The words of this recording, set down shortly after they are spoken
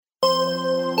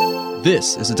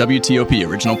This is a WTOP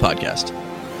original podcast.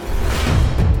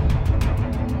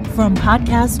 From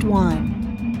Podcast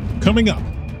One. Coming up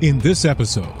in this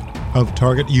episode of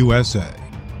Target USA.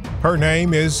 Her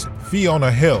name is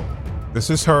Fiona Hill. This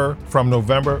is her from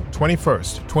November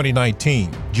 21st,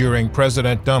 2019, during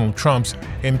President Donald Trump's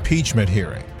impeachment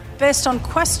hearing. Based on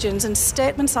questions and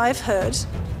statements I've heard,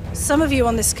 some of you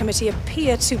on this committee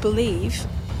appear to believe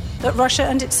that Russia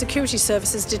and its security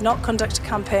services did not conduct a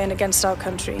campaign against our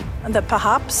country, and that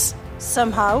perhaps,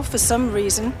 somehow, for some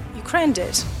reason, Ukraine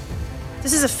did.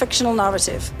 This is a fictional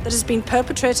narrative that has been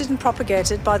perpetrated and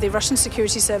propagated by the Russian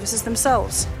security services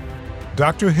themselves.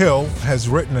 Dr. Hill has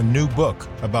written a new book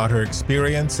about her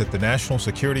experience at the National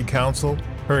Security Council,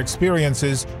 her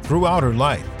experiences throughout her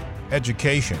life,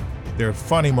 education. There are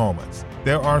funny moments,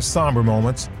 there are somber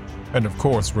moments, and of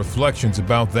course, reflections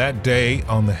about that day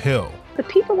on the Hill. The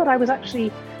people that I was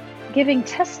actually giving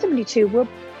testimony to were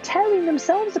tearing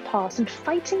themselves apart and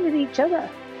fighting with each other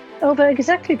over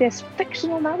exactly this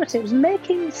fictional narratives,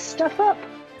 making stuff up,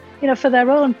 for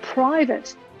their own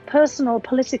private, personal,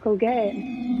 political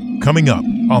gain. Coming up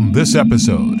on this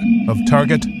episode of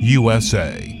Target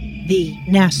USA, the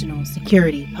National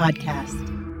Security Podcast.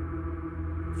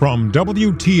 From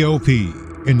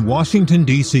WTOP in Washington,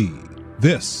 D.C.,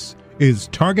 this is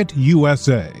Target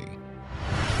USA.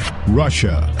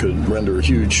 Russia could render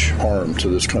huge harm to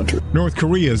this country. North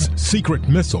Korea's secret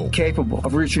missile. Capable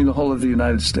of reaching the whole of the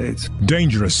United States.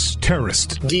 Dangerous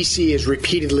terrorist. D.C. is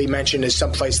repeatedly mentioned as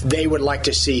someplace they would like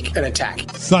to seek an attack.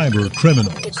 Cyber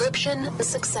criminals. Decryption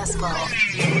successful.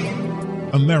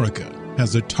 America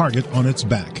has a target on its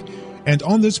back. And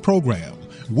on this program,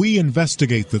 we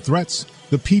investigate the threats,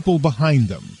 the people behind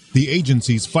them, the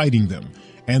agencies fighting them,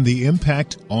 and the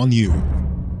impact on you.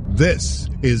 This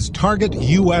is Target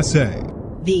USA,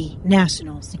 the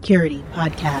National Security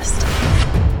Podcast.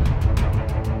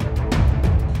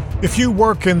 If you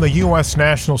work in the U.S.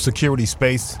 national security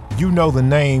space, you know the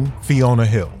name Fiona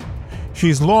Hill.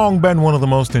 She's long been one of the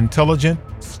most intelligent,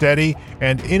 steady,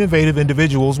 and innovative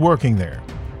individuals working there.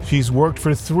 She's worked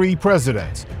for 3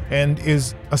 presidents and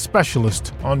is a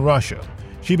specialist on Russia.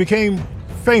 She became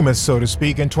famous, so to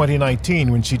speak, in 2019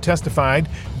 when she testified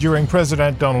during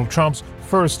President Donald Trump's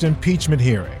first impeachment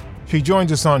hearing. She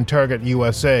joins us on Target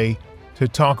USA to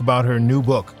talk about her new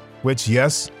book, which,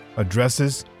 yes,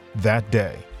 addresses that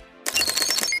day.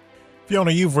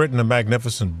 Fiona, you've written a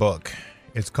magnificent book.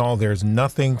 It's called There's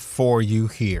Nothing For You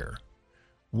Here.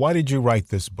 Why did you write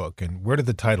this book, and where did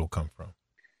the title come from?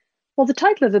 Well, the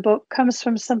title of the book comes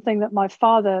from something that my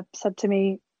father said to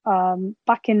me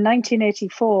back in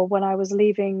 1984 when I was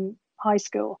leaving high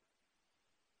school.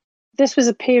 This was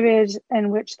a period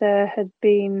in which there had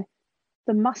been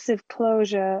the massive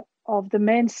closure of the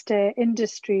mainstay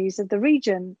industries of the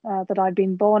region that I'd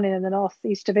been born in the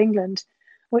northeast of England,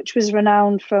 which was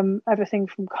renowned from everything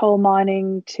from coal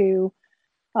mining to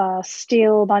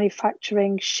steel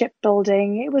manufacturing,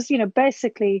 shipbuilding. It was,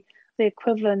 basically the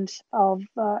equivalent of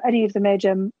any of the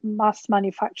major mass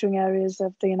manufacturing areas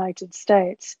of the United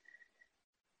States.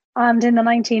 And in the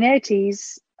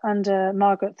 1980s, under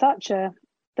Margaret Thatcher,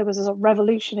 there was a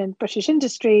revolution in British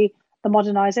industry, the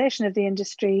modernisation of the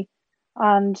industry,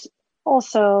 and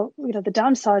also, the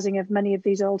downsizing of many of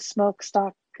these old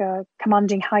smokestack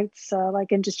commanding heights,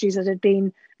 like industries that had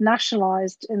been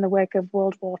nationalised in the wake of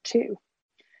World War II.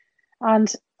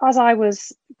 And as I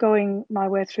was going my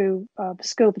way through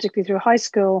school, particularly through high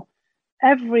school,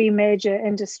 every major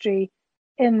industry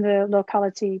in the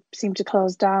locality seemed to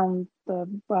close down. The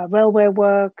railway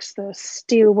works, the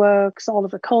steel works, all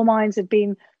of the coal mines had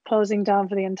been closing down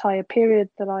for the entire period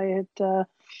that I had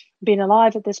been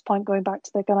alive at this point, going back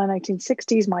to the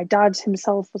 1960s. My dad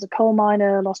himself was a coal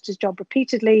miner, lost his job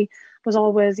repeatedly, was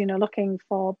always, looking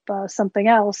for something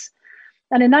else.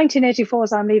 And in 1984,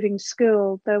 as I'm leaving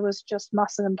school, there was just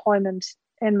mass unemployment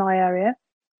in my area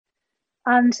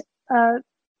and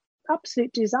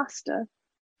absolute disaster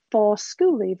for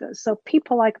school leavers. So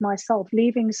people like myself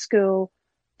leaving school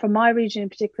from my region in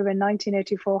particular in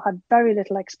 1984 had very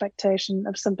little expectation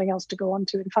of something else to go on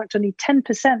to. In fact, only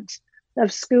 10%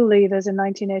 of school leavers in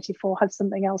 1984 had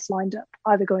something else lined up,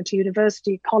 either going to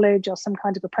university, college, or some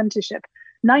kind of apprenticeship.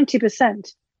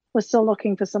 90% were still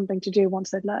looking for something to do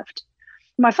once they'd left.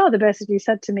 My father basically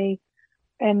said to me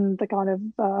in the kind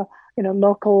of,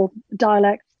 local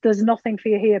dialect, "There's nothing for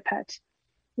you here, pet.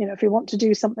 If you want to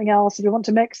do something else, if you want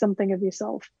to make something of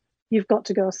yourself, you've got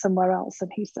to go somewhere else."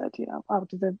 And he said,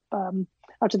 out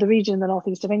of the region in the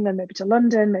northeast of England, maybe to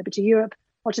London, maybe to Europe,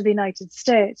 or to the United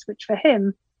States, which for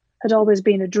him had always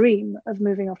been a dream of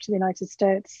moving off to the United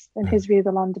States, in his view,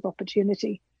 the land of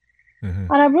opportunity.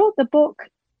 Mm-hmm. And I wrote the book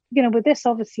with this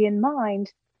obviously in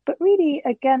mind, but really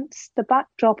against the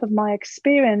backdrop of my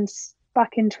experience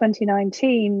back in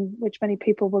 2019, which many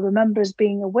people will remember as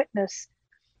being a witness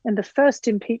in the first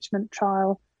impeachment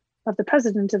trial of the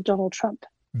president of Donald Trump.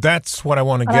 That's what I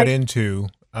want to get into.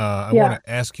 I want to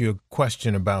ask you a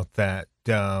question about that,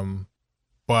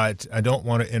 but I don't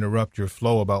want to interrupt your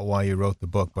flow about why you wrote the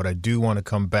book, but I do want to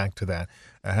come back to that.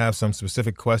 I have some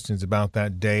specific questions about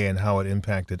that day and how it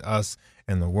impacted us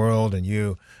and the world and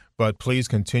you, but please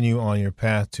continue on your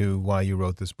path to why you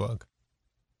wrote this book.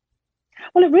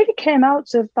 Well, it really came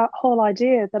out of that whole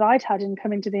idea that I'd had in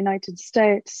coming to the United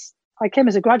States. I came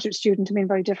as a graduate student,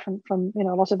 very different from, a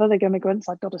lot of other immigrants.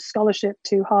 I got a scholarship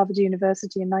to Harvard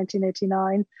University in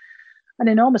 1989, an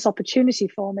enormous opportunity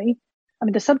for me.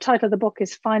 The subtitle of the book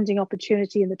is Finding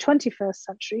Opportunity in the 21st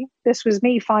Century. This was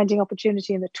me finding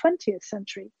opportunity in the 20th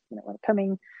century, when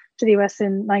coming to the US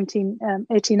in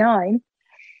 1989.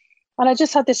 And I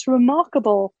just had this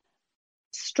remarkable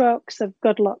strokes of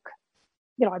good luck.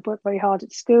 I'd worked very hard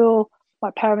at school.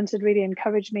 My parents had really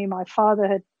encouraged me. My father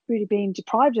had really been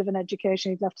deprived of an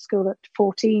education. He'd left school at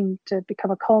 14 to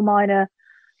become a coal miner.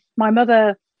 My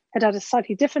mother had had a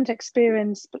slightly different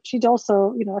experience, but she'd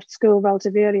also, left school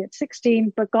relatively early at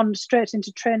 16, but gone straight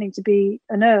into training to be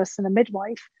a nurse and a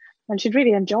midwife. And she'd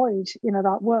really enjoyed,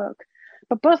 that work.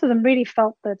 But both of them really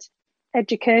felt that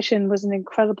education was an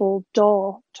incredible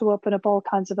door to open up all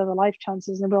kinds of other life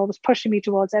chances. And they were always pushing me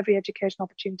towards every education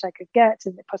opportunity I could get.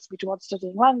 And they pushed me towards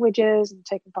studying languages and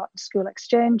taking part in school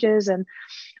exchanges. And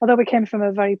although we came from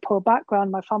a very poor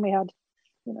background, my family had,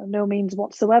 no means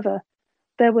whatsoever.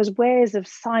 There was ways of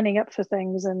signing up for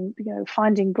things and,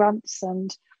 finding grants,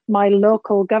 and my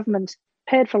local government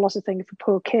paid for a lot of things for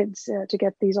poor kids to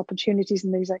get these opportunities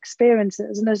and these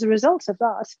experiences. And as a result of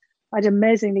that, I'd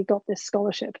amazingly got this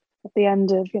scholarship at the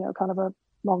end of, kind of a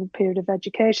long period of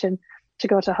education to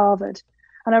go to Harvard.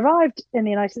 And I arrived in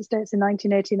the United States in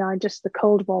 1989, just as the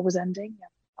Cold War was ending.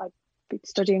 I'd been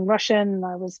studying Russian, and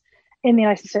I was in the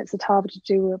United States at Harvard to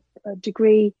do a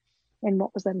degree in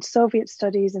what was then Soviet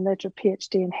studies and later a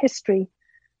PhD in history.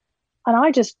 And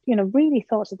I just, really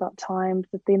thought at that time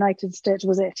that the United States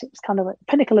was it. It was kind of a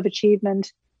pinnacle of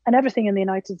achievement, and everything in the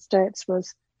United States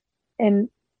was in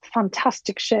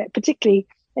fantastic shape, particularly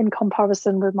in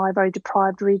comparison with my very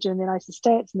deprived region in the United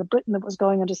States and the Britain that was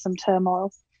going under some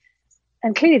turmoil.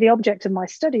 And clearly the object of my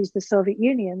studies, the Soviet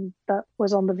Union, that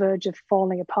was on the verge of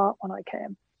falling apart when I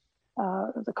came.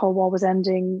 The Cold War was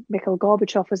ending, Mikhail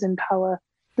Gorbachev was in power.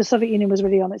 The Soviet Union was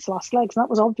really on its last legs. And that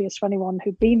was obvious for anyone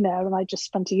who'd been there. And I just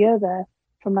spent a year there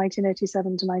from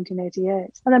 1987 to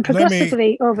 1988. And then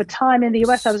progressively over time in the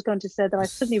US, I was going to say that I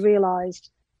suddenly realized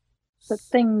that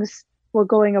things were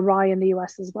going awry in the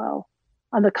US as well.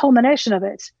 And the culmination of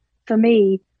it, for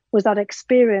me, was that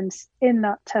experience in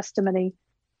that testimony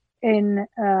in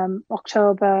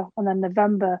October and then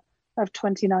November of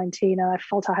 2019. And I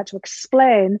felt I had to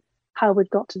explain how we'd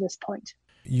got to this point.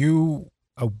 You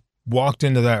walked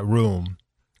into that room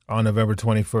on November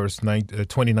 21st,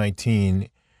 2019.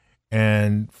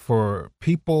 And for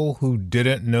people who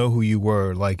didn't know who you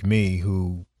were, like me,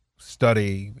 who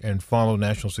study and follow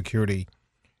national security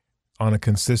on a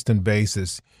consistent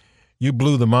basis, you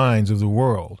blew the minds of the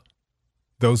world,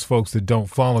 those folks that don't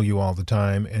follow you all the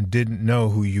time and didn't know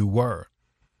who you were,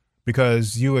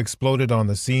 because you exploded on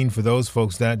the scene for those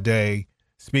folks that day,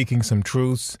 speaking some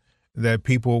truths that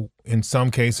people in some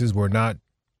cases were not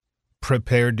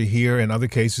prepared to hear. In other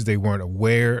cases, they weren't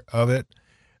aware of it.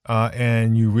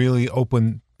 And you really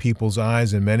opened people's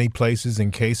eyes in many places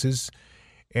and cases.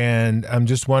 And I'm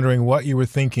just wondering what you were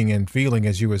thinking and feeling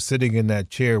as you were sitting in that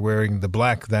chair wearing the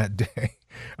black that day.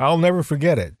 I'll never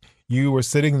forget it. You were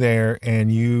sitting there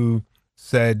and you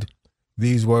said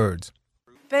these words.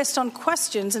 Based on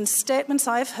questions and statements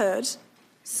I've heard,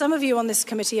 some of you on this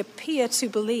committee appear to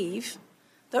believe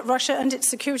that Russia and its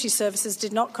security services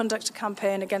did not conduct a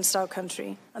campaign against our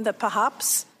country, and that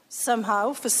perhaps,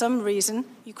 somehow, for some reason,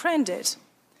 Ukraine did.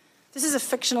 This is a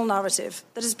fictional narrative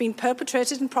that has been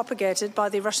perpetrated and propagated by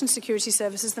the Russian security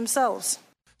services themselves.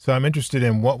 So I'm interested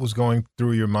in what was going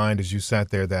through your mind as you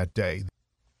sat there that day.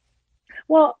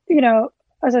 Well,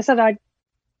 as I said, I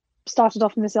started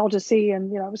off in this odyssey,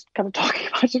 and, I was kind of talking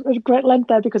about it at great length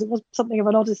there because it was something of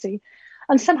an odyssey.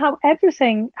 And somehow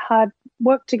everything had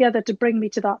worked together to bring me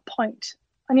to that point.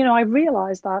 And, I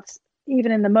realized that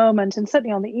even in the moment, and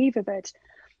certainly on the eve of it,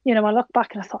 I look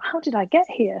back and I thought, how did I get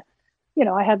here?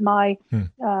 I had my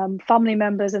family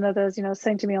members and others,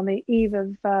 saying to me on the eve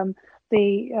of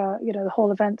the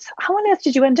whole event, how on earth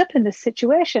did you end up in this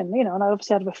situation? And I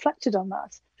obviously had reflected on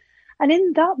that. And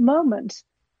in that moment,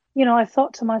 I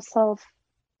thought to myself,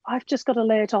 I've just got to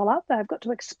lay it all out there. I've got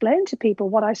to explain to people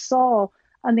what I saw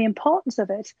and the importance of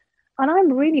it. And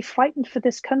I'm really frightened for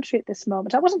this country at this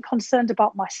moment. I wasn't concerned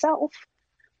about myself.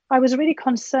 I was really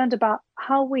concerned about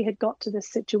how we had got to this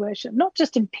situation, not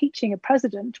just impeaching a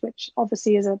president, which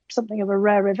obviously is something of a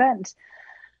rare event,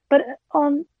 but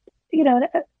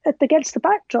against the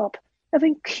backdrop of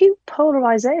acute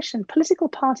polarization, political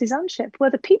partisanship, where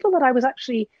the people that I was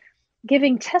actually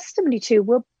giving testimony to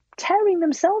were tearing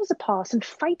themselves apart and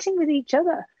fighting with each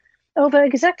other over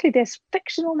exactly this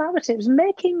fictional narratives,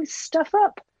 making stuff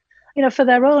up, for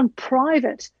their own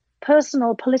private,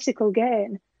 personal political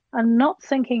gain, and not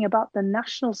thinking about the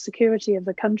national security of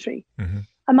the country. Mm-hmm.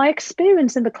 And my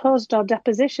experience in the closed-door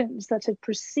depositions that had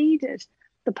preceded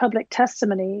the public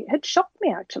testimony had shocked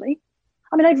me, actually.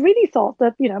 I mean, I really thought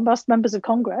that, most members of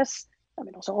Congress, I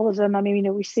mean, not all of them,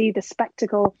 we see the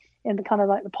spectacle in the kind of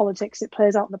like the politics it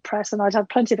plays out in the press. And I'd had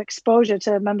plenty of exposure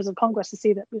to members of Congress to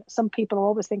see that some people are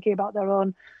always thinking about their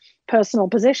own personal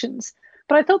positions.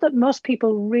 But I thought that most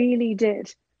people really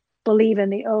did believe in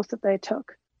the oath that they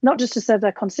took, not just to serve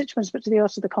their constituents, but to the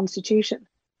oath of the Constitution.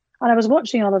 And I was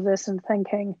watching all of this and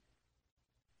thinking,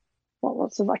 well,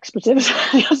 lots of expletives,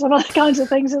 some other kinds of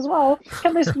things as well.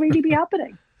 Can this really be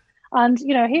happening? And,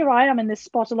 here I am in this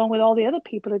spot along with all the other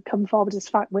people who'd come forward as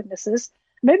fact witnesses.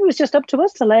 Maybe it was just up to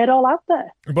us to lay it all out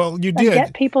there. Well, you did. And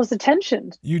get people's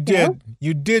attention. You did.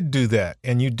 You did do that.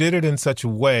 And you did it in such a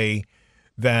way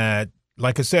that,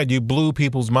 like I said, you blew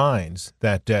people's minds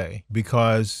that day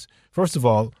because, first of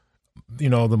all,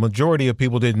 the majority of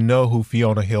people didn't know who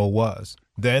Fiona Hill was.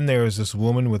 Then there was this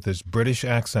woman with this British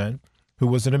accent who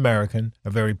was an American, a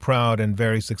very proud and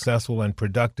very successful and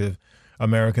productive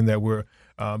American that we're,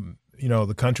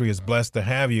 the country is blessed to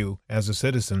have you as a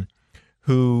citizen,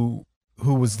 who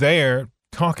was there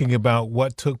talking about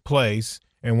what took place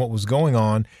and what was going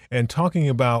on and talking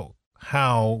about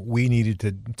how we needed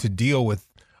to deal with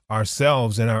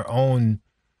ourselves and our own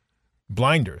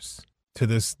blinders to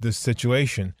this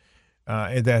situation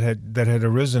that had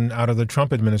arisen out of the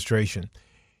Trump administration.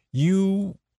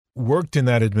 You worked in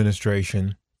that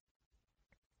administration,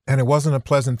 and it wasn't a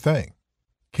pleasant thing.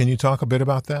 Can you talk a bit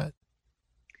about that?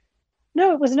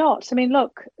 No, it was not. I mean,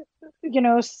 look,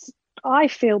 I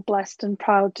feel blessed and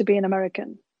proud to be an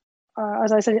American.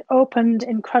 As I said, it opened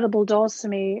incredible doors to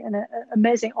me and an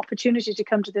amazing opportunity to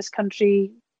come to this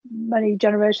country. Many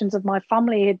generations of my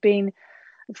family had been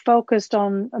focused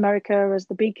on America as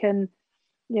the beacon,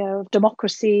 of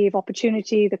democracy, of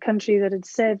opportunity, the country that had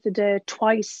saved the day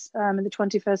twice in the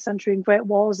 21st century in great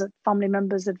wars that family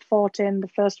members had fought in, the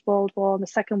First World War and the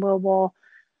Second World War.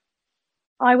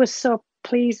 I was so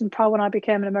pleased and proud when I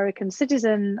became an American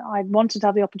citizen. I wanted to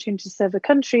have the opportunity to serve the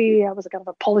country. I was kind of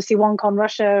a policy wonk on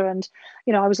Russia. And,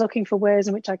 I was looking for ways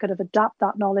in which I could have adapted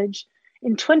that knowledge.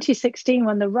 In 2016,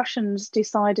 when the Russians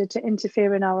decided to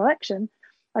interfere in our election,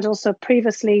 I'd also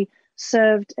previously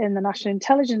served in the National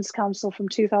Intelligence Council from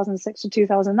 2006 to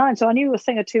 2009. So I knew a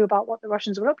thing or two about what the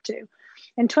Russians were up to.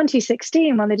 In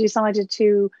 2016, when they decided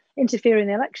to interfere in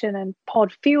the election and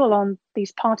poured fuel on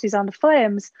these partisan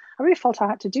flames, I really felt I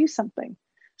had to do something.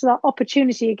 So that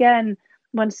opportunity again,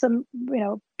 when some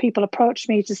people approached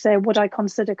me to say, would I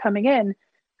consider coming in?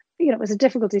 It was a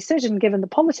difficult decision given the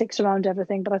politics around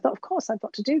everything. But I thought, of course, I've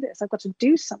got to do this. I've got to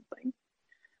do something.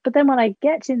 But then when I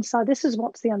get inside, this is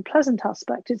what's the unpleasant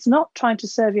aspect. It's not trying to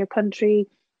serve your country,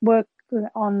 work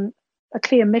on a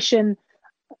clear mission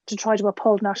to try to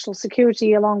uphold national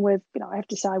security, along with, I have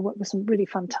to say, I work with some really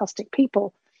fantastic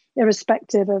people,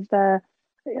 irrespective of their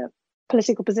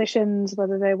political positions,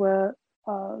 whether they were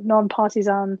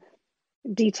non-partisan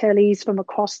detailees from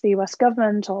across the US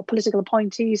government or political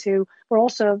appointees who were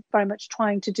also very much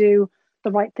trying to do the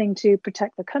right thing to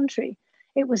protect the country.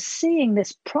 It was seeing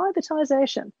this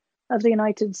privatization of the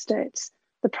United States,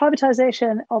 the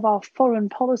privatization of our foreign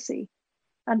policy,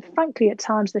 and frankly, at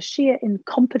times, the sheer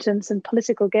incompetence and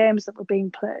political games that were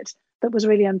being played that was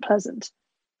really unpleasant.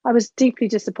 I was deeply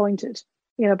disappointed,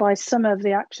 by some of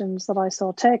the actions that I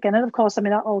saw taken. And of course,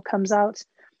 that all comes out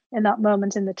in that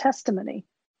moment in the testimony.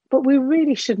 But we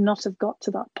really should not have got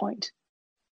to that point.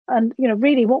 And,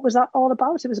 really, what was that all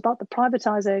about? It was about the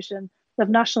privatization of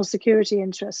national security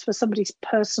interests for somebody's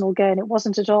personal gain. It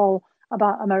wasn't at all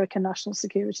about American national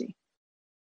security.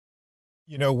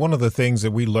 One of the things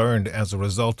that we learned as a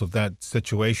result of that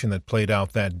situation that played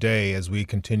out that day, as we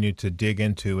continued to dig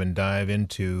into and dive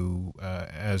into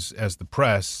as the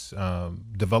press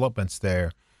developments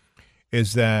there,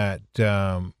 is that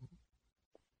there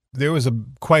was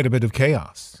quite a bit of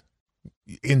chaos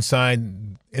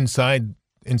inside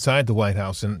the White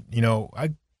House, and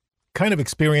I kind of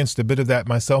experienced a bit of that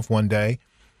myself one day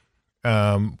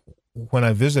when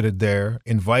I visited there,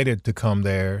 invited to come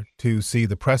there to see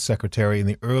the press secretary in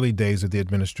the early days of the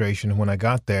administration. And when I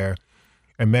got there,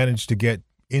 I managed to get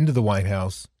into the White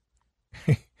House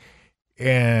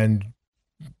and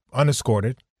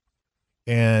unescorted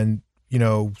and,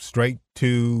 straight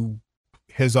to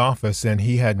his office. And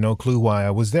he had no clue why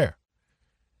I was there.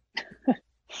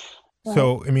 Right.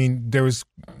 So, there was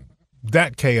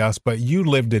that chaos, but you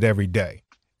lived it every day.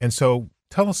 And so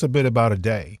tell us a bit about a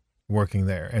day working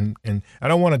there. And I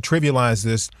don't want to trivialize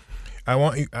this. I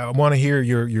want to hear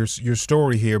your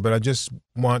story here, but I just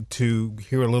want to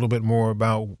hear a little bit more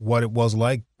about what it was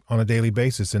like on a daily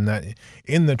basis in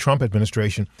the Trump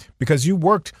administration, because you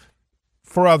worked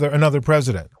for another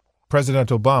president, President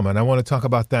Obama, and I want to talk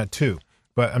about that too.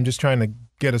 But I'm just trying to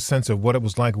get a sense of what it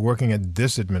was like working at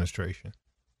this administration.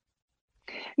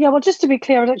 Yeah, well, just to be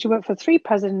clear, I actually worked for 3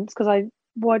 presidents because I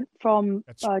went from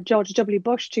George W.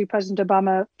 Bush to President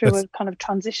Obama through a kind of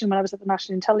transition when I was at the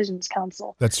National Intelligence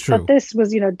Council. That's true. But this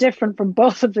was, different from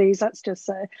both of these, let's just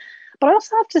say. But I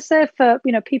also have to say for,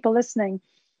 people listening,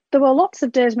 there were lots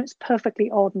of days when it's perfectly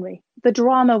ordinary. The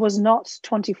drama was not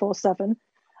 24/7,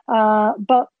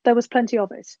 but there was plenty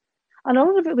of it. And a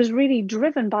lot of it was really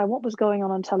driven by what was going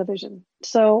on television.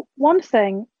 So one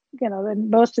thing, in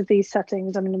most of these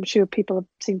settings, I'm sure people have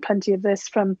seen plenty of this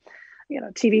from,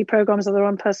 TV programs or their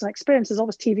own personal experiences.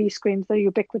 Always TV screens, they're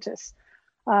ubiquitous.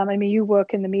 You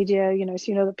work in the media, so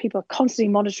you know that people are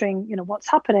constantly monitoring, what's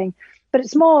happening. But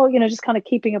it's more, just kind of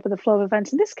keeping up with the flow of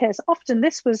events. In this case, often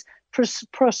this was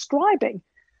prescribing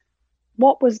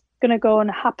what was going to go and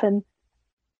happen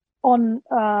on,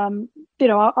 on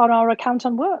our account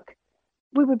on work.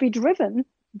 We would be driven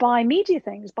by media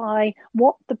things, by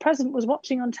what the president was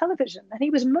watching on television. And he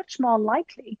was much more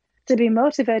likely to be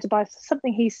motivated by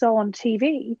something he saw on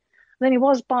TV than he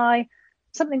was by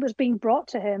something that was being brought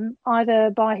to him either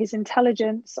by his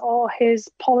intelligence or his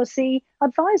policy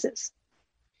advisors.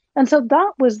 And so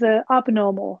that was the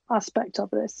abnormal aspect of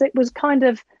this. It was kind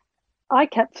of, I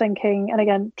kept thinking, and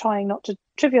again, trying not to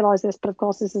trivialize this, but of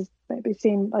course, this is maybe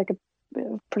seemed like a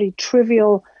pretty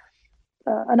trivial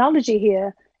analogy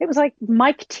here. It was like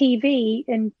Mike TV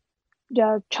in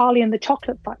Charlie and the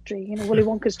Chocolate Factory, Willy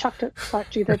Wonka's Chocolate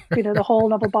Factory, the whole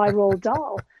novel by Roald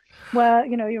Dahl, where,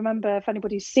 you remember, if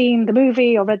anybody's seen the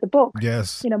movie or read the book,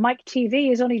 yes, Mike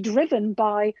TV is only driven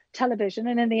by television.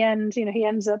 And in the end, he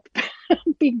ends up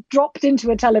being dropped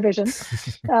into a television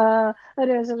and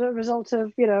as a result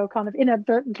of, kind of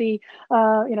inadvertently,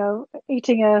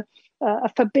 eating a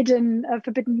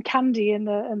forbidden candy in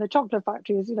the chocolate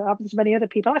factory, as happens to many other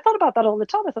people. I thought about that all the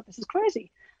time. I thought, this is crazy.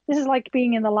 This is like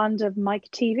being in the land of Mike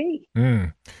TV.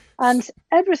 And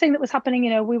everything that was happening,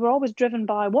 we were always driven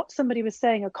by what somebody was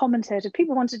saying, a commentator.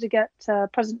 People wanted to get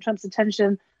President Trump's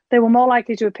attention. They were more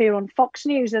likely to appear on Fox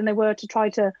News than they were to try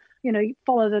to,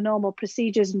 follow the normal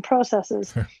procedures and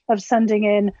processes of sending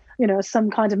in, some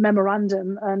kind of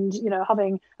memorandum and,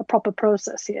 having a proper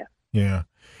process here. Yeah.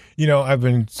 I've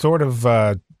been sort of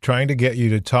trying to get you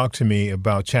to talk to me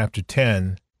about Chapter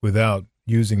 10 without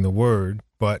using the word,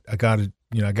 but I got to,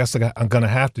 I guess I'm going to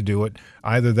have to do it.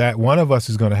 Either that, one of us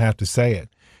is going to have to say it.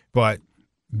 But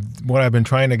what I've been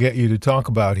trying to get you to talk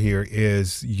about here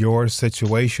is your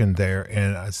situation there,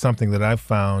 and something that I've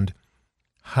found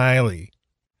highly,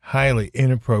 highly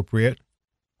inappropriate,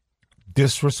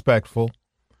 disrespectful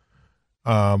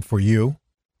for you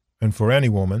and for any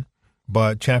woman.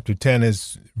 But Chapter 10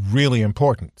 is really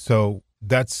important. So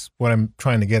that's what I'm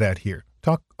trying to get at here.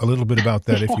 Talk a little bit about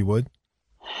that, if you would.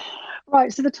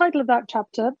 Right. So the title of that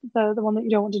chapter, the one that you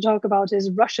don't want to talk about,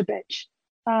 is Russia Bitch.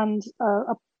 And,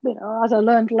 as I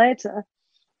learned later,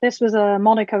 this was a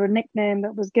moniker, a nickname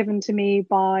that was given to me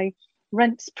by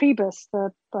Reince Priebus,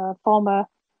 the former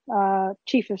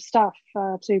chief of staff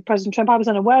to President Trump. I was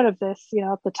unaware of this,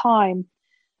 at the time.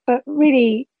 But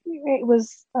really, it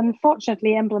was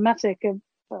unfortunately emblematic of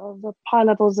the high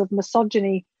levels of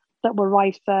misogyny that were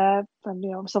rife there. And,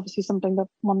 it's obviously something that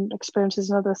one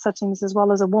experiences in other settings as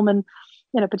well as a woman,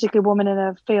 particularly a woman in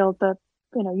a field that,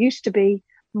 used to be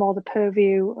more the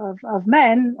purview of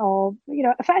men or,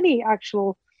 if any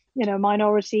actual,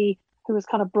 minority who was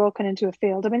kind of broken into a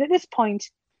field. At this point,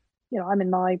 I'm in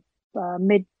my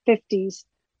mid 50s.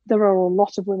 There are a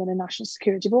lot of women in national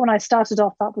security, but when I started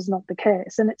off, that was not the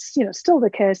case. And it's, still the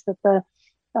case that the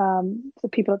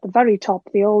people at the very top,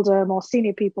 the older, more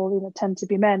senior people, tend to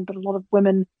be men, but a lot of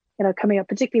women, coming up,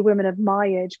 particularly women of my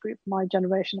age group, my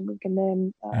generation, and we can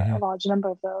name a large number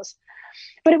of those.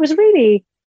 But it was really,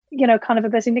 kind of a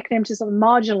basic nickname to sort of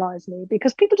marginalize me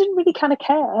because people didn't really kind of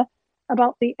care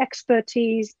about the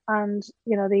expertise and,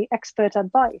 the expert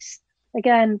advice.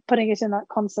 Again, putting it in that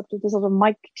concept of the sort of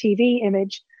Mike TV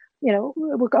image,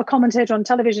 a commentator on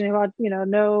television who had,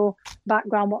 no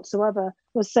background whatsoever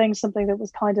was saying something that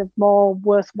was kind of more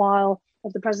worthwhile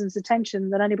of the president's attention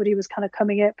than anybody who was kind of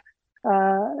coming up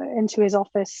into his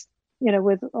office,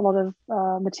 with a lot of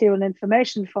material and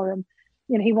information for him.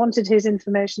 He wanted his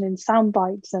information in sound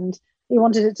bites, and he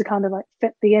wanted it to kind of like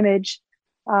fit the image.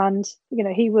 And,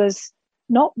 he was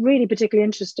not really particularly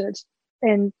interested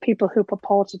in people who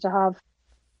purported to have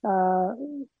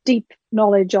deep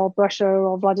knowledge of Russia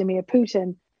or Vladimir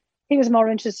Putin. He was more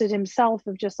interested himself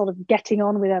of just sort of getting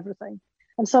on with everything.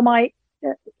 And so my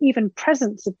even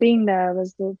presence of being there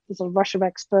as the sort of Russia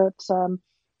expert,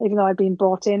 even though I'd been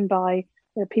brought in by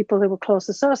people who were close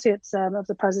associates of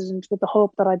the president with the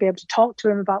hope that I'd be able to talk to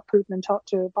him about Putin and talk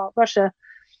to him about Russia,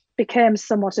 became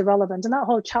somewhat irrelevant. And that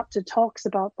whole chapter talks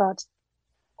about that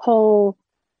whole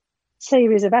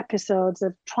series of episodes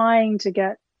of trying to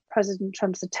get President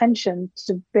Trump's attention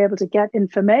to be able to get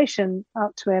information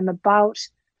out to him about,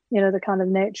 the kind of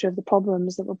nature of the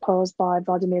problems that were posed by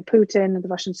Vladimir Putin and the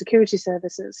Russian security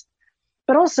services.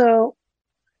 But also,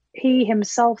 he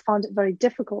himself found it very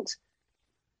difficult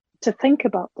to think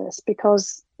about this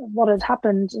because what had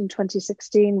happened in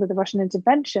 2016 with the Russian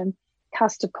intervention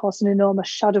cast, of course, an enormous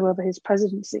shadow over his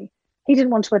presidency. He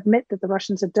didn't want to admit that the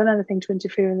Russians had done anything to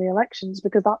interfere in the elections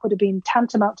because that would have been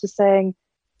tantamount to saying,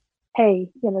 hey,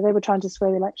 they were trying to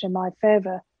sway the election in my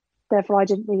favor, therefore I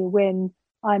didn't really win,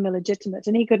 I'm illegitimate.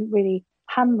 And he couldn't really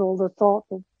handle the thought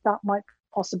that that might be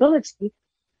a possibility.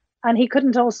 And he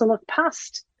couldn't also look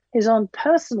past his own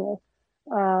personal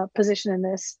position in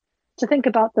this to think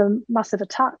about the massive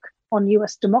attack on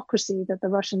US democracy that the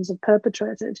Russians have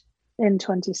perpetrated in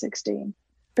 2016.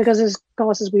 Because, of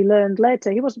course, as we learned later,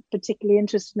 he wasn't particularly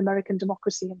interested in American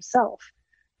democracy himself.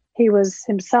 He was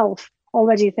himself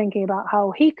already thinking about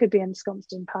how he could be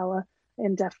ensconced in power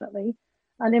indefinitely.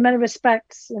 And in many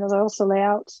respects, as I also lay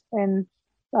out in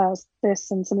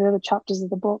this and some of the other chapters of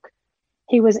the book,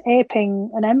 he was aping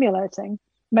and emulating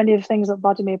many of the things that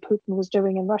Vladimir Putin was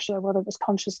doing in Russia, whether it was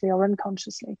consciously or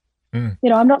unconsciously.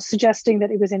 I'm not suggesting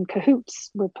that he was in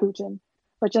cahoots with Putin,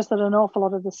 but just that an awful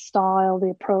lot of the style,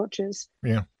 the approaches,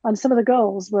 and some of the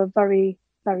goals were very,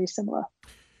 very similar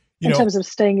in terms of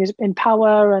staying in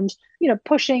power and,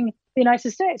 pushing the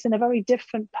United States in a very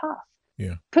different path.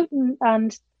 Yeah. Putin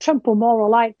and Trump were more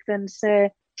alike than,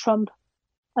 say, Trump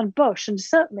and Bush, and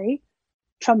certainly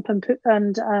Trump and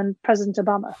President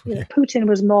Obama. Putin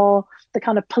was more the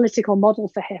kind of political model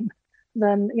for him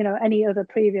than, any other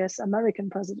previous American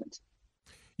president.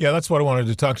 Yeah, that's what I wanted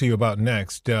to talk to you about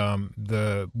next,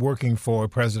 the working for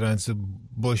Presidents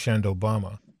Bush and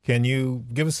Obama. Can you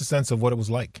give us a sense of what it was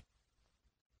like?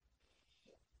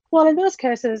 Well, in those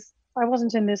cases, I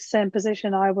wasn't in this same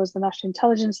position. I was the National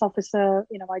Intelligence Officer.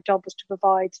 My job was to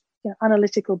provide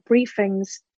analytical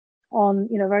briefings on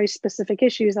very specific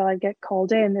issues that I'd get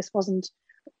called in. This wasn't,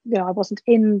 I wasn't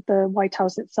in the White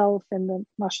House itself, in the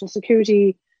National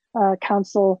Security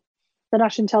Council. The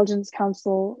National Intelligence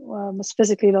Council was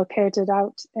physically located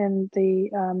out in the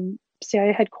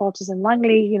CIA headquarters in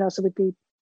Langley, so we'd be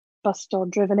bused or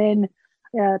driven in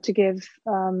to give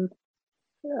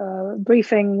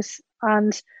briefings.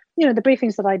 And, the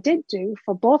briefings that I did do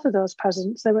for both of those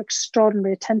presidents, they were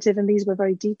extraordinarily attentive, and these were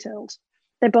very detailed.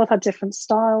 They both had different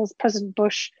styles. President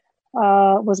Bush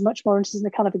was much more interested in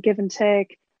the kind of a give and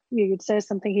take. You'd say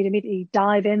something, he'd immediately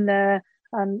dive in there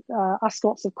and ask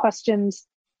lots of questions.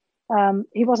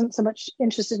 He wasn't so much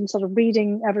interested in sort of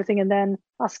reading everything and then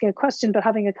asking a question, but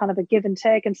having a kind of a give and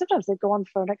take. And sometimes they'd go on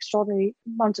for an extraordinary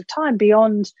amount of time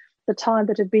beyond the time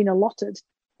that had been allotted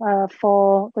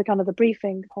for the kind of the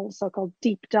briefing, so-called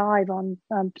deep dive on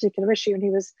a particular issue. And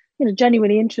he was,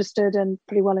 genuinely interested and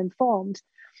pretty well informed.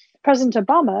 President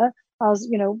Obama, as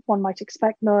one might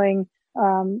expect, knowing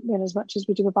as much as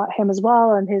we do about him as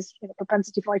well, and his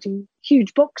propensity for writing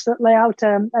huge books that lay out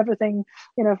everything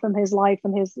from his life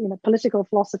and his political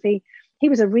philosophy. He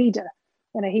was a reader.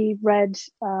 He read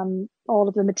all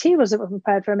of the materials that were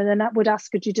prepared for him, and then that would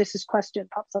ask a judicious question.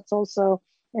 Perhaps that's also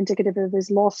indicative of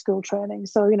his law school training.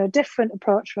 So different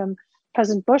approach from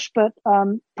President Bush, but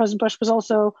President Bush was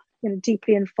also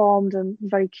deeply informed and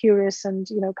very curious and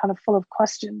kind of full of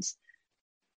questions.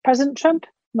 President Trump,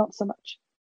 not so much.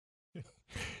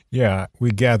 Yeah,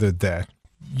 we gathered that.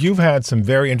 You've had some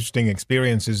very interesting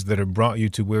experiences that have brought you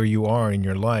to where you are in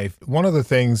your life. One of the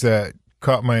things that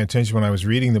caught my attention when I was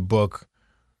reading the book,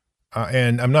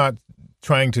 and I'm not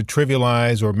trying to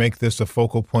trivialize or make this a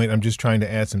focal point, I'm just trying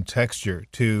to add some texture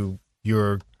to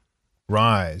your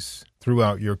rise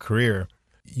throughout your career.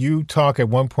 You talk at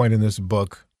one point in this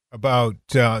book about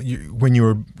when you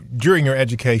were during your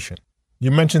education.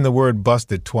 You mentioned the word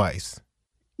busted twice.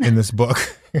 in this book.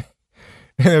 And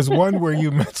there's one where you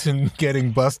mentioned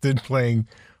getting busted playing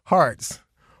hearts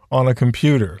on a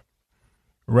computer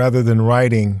rather than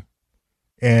writing.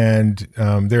 And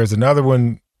there's another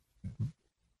one.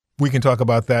 We can talk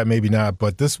about that, maybe not.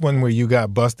 But this one where you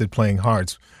got busted playing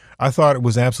hearts, I thought it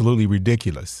was absolutely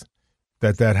ridiculous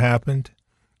that happened.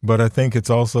 But I think it's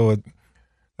also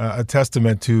a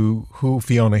testament to who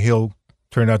Fiona Hill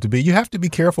turned out to be. You have to be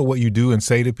careful what you do and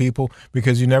say to people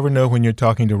because you never know when you're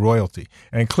talking to royalty.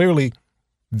 And clearly,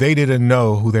 they didn't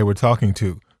know who they were talking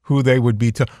to, who they would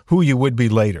be, who you would be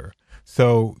later.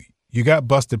 So you got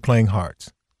busted playing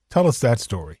hearts. Tell us that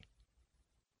story.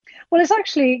 Well, it's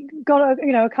actually got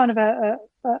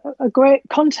a great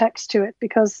context to it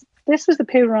because this was the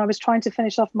period when I was trying to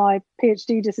finish off my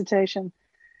PhD dissertation,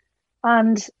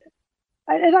 and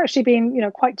it had actually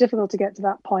been quite difficult to get to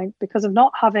that point because of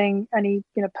not having any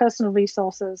personal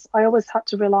resources. I always had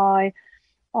to rely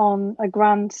on a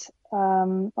grant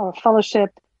or a fellowship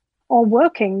or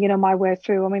working my way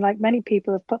through. I mean, like many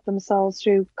people have put themselves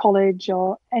through college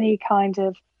or any kind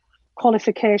of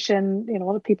qualification. A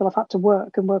lot of people have had to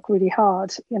work really hard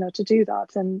to do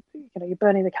that, and you're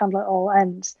burning the candle at all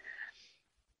ends.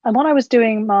 And when I was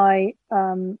doing my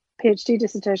PhD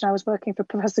dissertation, I was working for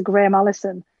Professor Graham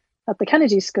Allison at the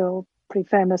Kennedy School, pretty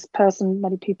famous person.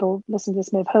 Many people listening to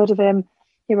this may have heard of him.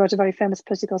 He wrote a very famous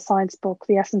political science book,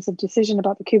 The Essence of Decision,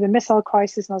 about the Cuban Missile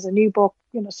Crisis, and has a new book,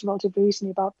 relatively recently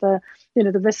about the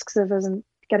risks of us and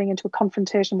getting into a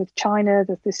confrontation with China,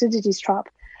 the Thucydides trap.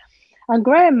 And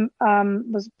Graham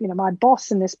was, my boss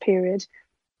in this period,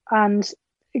 and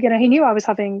he knew I was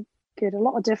having a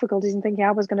lot of difficulties in thinking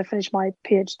I was going to finish my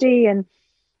PhD, and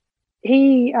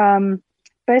he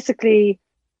basically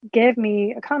gave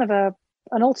me a kind of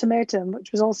an ultimatum,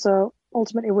 which was also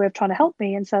ultimately a way of trying to help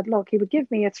me, and said, look, he would give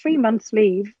me a 3-month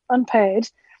leave, unpaid,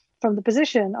 from the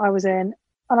position I was in,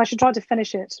 and I should try to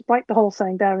finish it, write the whole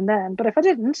thing there and then. But if I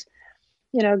didn't,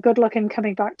 good luck in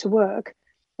coming back to work.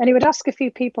 And he would ask a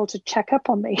few people to check up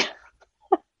on me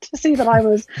to see that I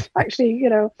was actually,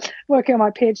 working on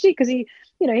my PhD, because he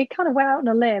kind of went out on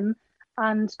a limb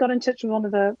and got in touch with one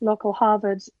of the local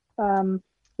Harvard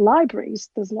libraries.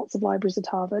 There's lots of libraries at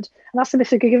Harvard, and asked them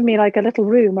if they could give me like a little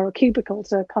room or a cubicle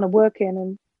to kind of work in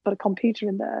and put a computer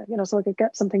in there, so I could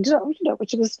get something to do,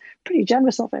 which was pretty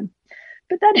generous of him.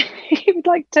 But then he would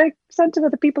send to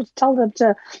other people to tell them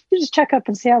to just check up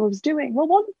and see how I was doing. Well,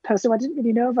 one person who I didn't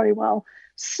really know very well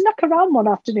snuck around one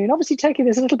afternoon, obviously taking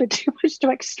this a little bit too much to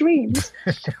extremes,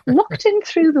 looked in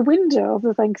through the window of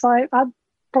the thing, because I had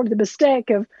probably the mistake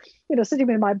of, sitting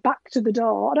with my back to the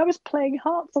door, and I was playing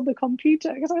hearts on the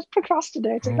computer because I was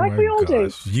procrastinating, like we all do.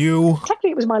 Technically,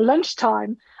 it was my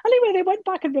lunchtime. Anyway, they went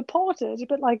back and reported,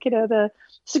 but the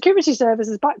security service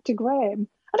is back to Graham.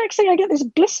 And next thing I get this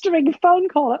blistering phone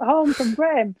call at home from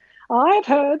Graham. I've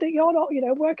heard that you're not,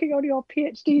 working on your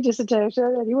PhD dissertation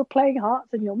and you were playing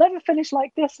hearts and you'll never finish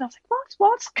like this. And I was like,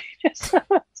 what?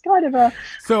 It's kind of a...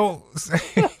 So...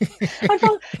 I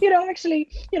felt, actually,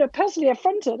 personally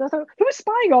affronted. I thought, who was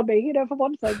spying on me, for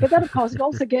one thing? But then, of course, it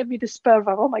also gave me the spur of,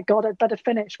 oh my God, I'd better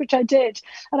finish, which I did.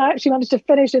 And I actually managed to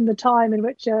finish in the time in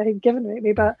which he'd given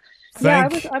me. But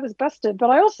I was busted. But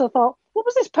I also thought, what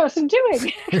was this person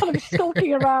doing? Kind of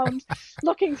skulking around,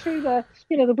 looking through the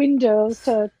windows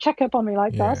to check up on me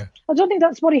like that. I don't think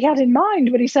that's what he had in mind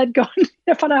when he said, go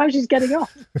and find out how she's getting on.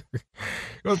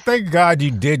 Well, thank God you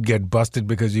did get busted,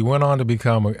 because you went on to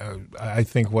become,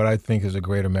 what I think is a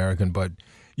great American. But,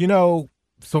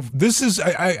 so this is,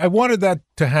 I wanted that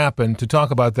to happen, to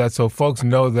talk about that, so folks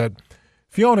know that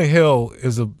Fiona Hill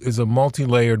is a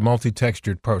multi-layered,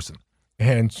 multi-textured person.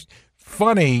 And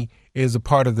funny is a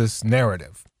part of this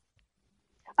narrative.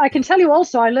 I can tell you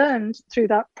also, I learned through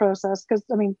that process, because,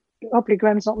 hopefully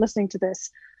Graham's not listening to this,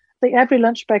 that every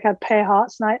lunch break I'd pay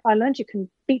hearts, and I learned you can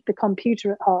beat the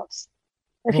computer at hearts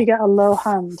if you get a low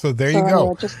hand. So there you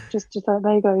go. Just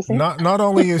there you go. You see? Not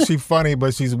only is she funny,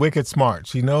 but she's wicked smart.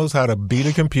 She knows how to beat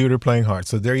a computer playing hearts.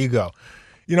 So there you go.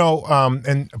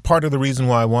 And part of the reason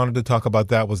why I wanted to talk about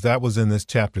that was in this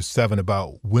chapter 7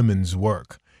 about women's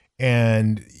work.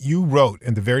 And you wrote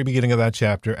in the very beginning of that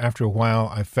chapter, after a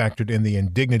while, I factored in the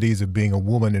indignities of being a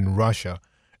woman in Russia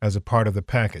as a part of the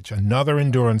package. Another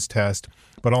endurance test,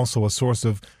 but also a source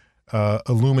of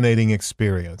illuminating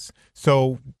experience.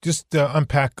 So just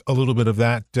unpack a little bit of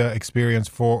that experience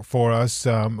for us,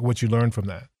 what you learned from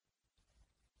that.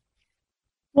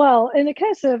 Well, in the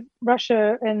case of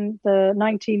Russia in the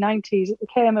 1990s, it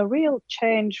became a real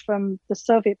change from the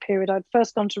Soviet period. I'd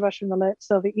first gone to Russia in the late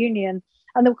Soviet Union,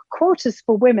 and there were quotas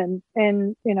for women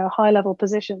in, high-level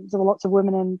positions. There were lots of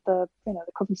women in the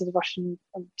equivalent of the Russian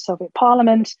and Soviet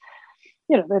parliament.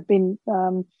 there've been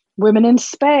women in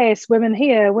space, women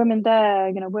here, women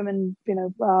there, women,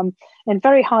 in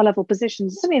very high level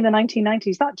positions. Certainly in the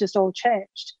 1990s, that just all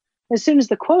changed. As soon as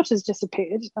the quotas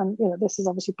disappeared, and this is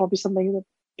obviously probably something that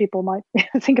people might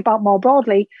think about more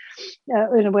broadly,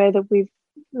 in a way that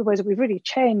the ways that we've really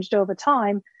changed over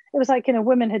time. It was like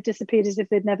women had disappeared as if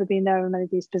they'd never been there in many of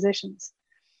these positions,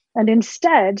 and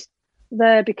instead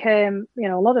there became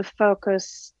a lot of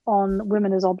focus on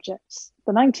women as objects.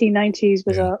 The 1990s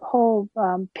was a whole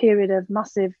period of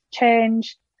massive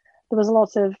change. There was a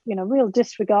lot of real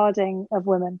disregarding of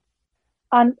women,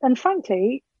 and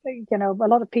frankly, a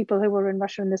lot of people who were in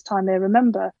Russia in this time may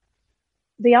remember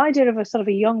the idea of a sort of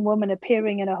a young woman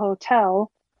appearing in a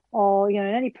hotel or in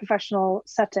any professional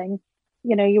setting.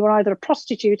 You were either a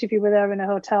prostitute if you were there in a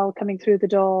hotel coming through the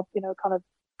door, kind of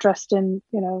dressed in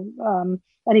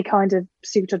any kind of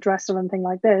suit or dress or anything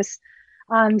like this,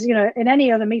 and in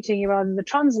any other meeting you're either the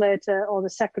translator or the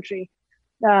secretary,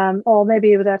 or maybe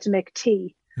you were there to make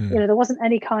tea. There wasn't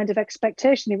any kind of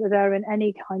expectation you were there in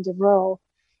any kind of role.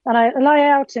 And I lay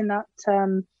out in that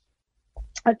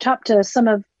chapter some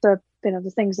of the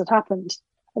the things that happened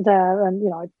there, and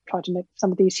I tried to make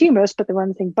some of these humorous, but they were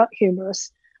anything but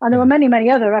humorous. And there were many,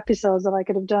 many other episodes that I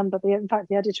could have done, but in fact,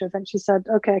 the editor eventually said,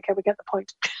 "Okay, we get the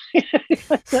point.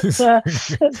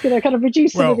 Let's kind of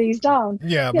reduce some of these down."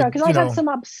 Yeah, because I had some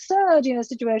absurd,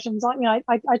 situations.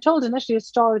 I told initially a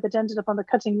story that ended up on the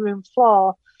cutting room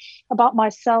floor about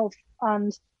myself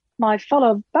and my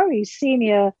fellow very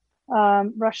senior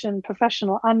Russian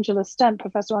professional,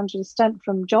 Professor Angela Stent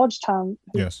from Georgetown,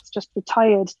 who's just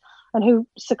retired, and who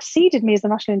succeeded me as the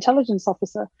National Intelligence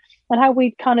Officer, and how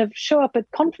we'd kind of show up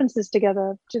at conferences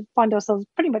together to find ourselves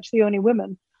pretty much the only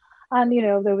women. And,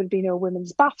 there would be no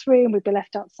women's bathroom. We'd be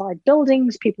left outside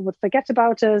buildings. People would forget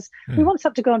about us. We once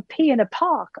had to go and pee in a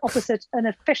park opposite an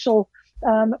official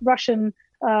Russian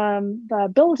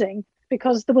building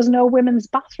because there was no women's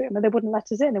bathroom and they wouldn't let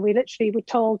us in. And we literally were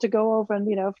told to go over and,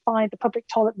 find the public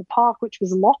toilet in the park, which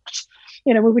was locked.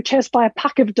 We were chased by a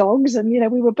pack of dogs, and,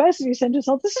 we were basically saying to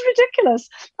ourselves, this is ridiculous.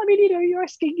 I mean, you're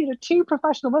asking, two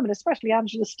professional women, especially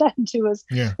Angela Stent, who was,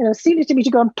 senior to me, to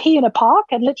go and pee in a park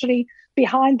and literally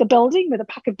behind the building with a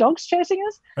pack of dogs chasing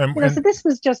us. So this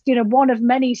was just, one of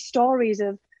many stories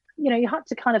of, you had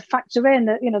to kind of factor in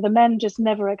that, the men just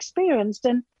never experienced.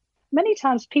 And many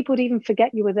times people would even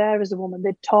forget you were there as a woman.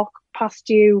 They'd talk past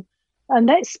you. And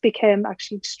this became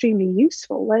actually extremely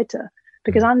useful later,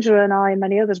 because Angela and I and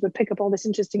many others would pick up all this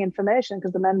interesting information,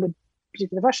 because the men would,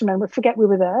 particularly the Russian men, would forget we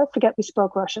were there, forget we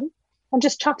spoke Russian, and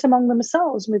just chat among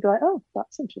themselves. And we'd be like, oh,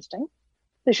 that's interesting.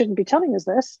 They shouldn't be telling us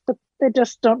this, but they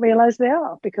just don't realize they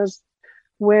are, because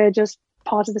we're just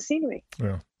part of the scenery.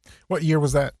 Yeah. What year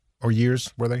was that? Or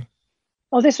years were they?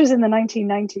 Oh, this was in the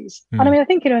 1990s. And I mean, I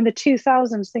think, in the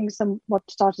 2000s, things somewhat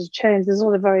started to change. There's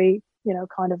all the very,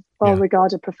 kind of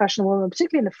well-regarded professional women,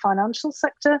 particularly in the financial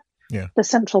sector. Yeah. The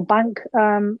central bank,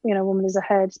 woman is a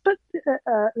head, but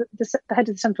the head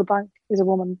of the central bank is a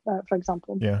woman, for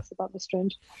example. Yeah. It's about the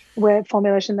strange weird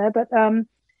formulation there. But,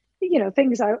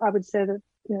 things I would say that,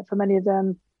 for many of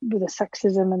them, with the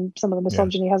sexism and some of the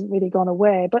misogyny hasn't really gone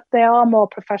away, but there are more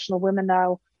professional women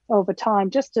now over time,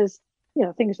 just as,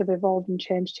 things have evolved and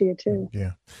changed here too.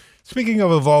 Yeah. Speaking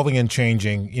of evolving and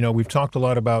changing, we've talked a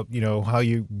lot about, how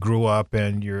you grew up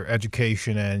and your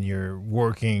education and your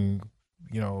working,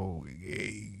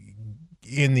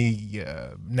 in the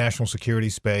national security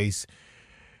space.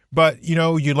 But,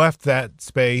 you left that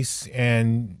space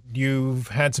and you've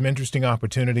had some interesting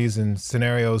opportunities and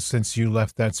scenarios since you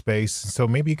left that space. So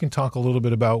maybe you can talk a little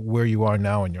bit about where you are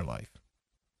now in your life.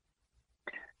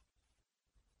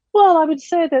 Well, I would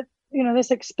say that,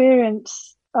 this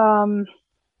experience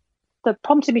that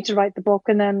prompted me to write the book,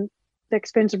 and then the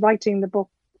experience of writing the book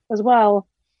as well,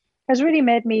 has really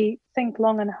made me think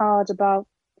long and hard about,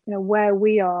 where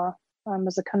we are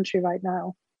as a country right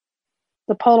now.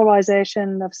 The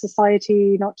polarization of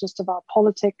society, not just about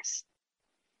politics.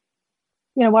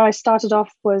 Where I started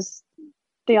off was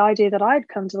the idea that I'd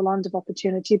come to the land of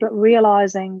opportunity, but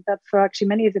realizing that for actually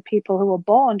many of the people who were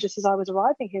born just as I was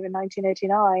arriving here in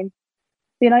 1989,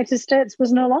 the United States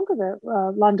was no longer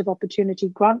the land of opportunity.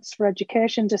 Grants for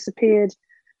education disappeared.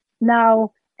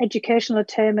 Now, educational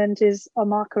attainment is a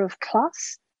marker of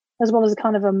class, as well as a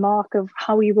kind of a mark of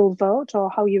how you will vote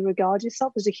or how you regard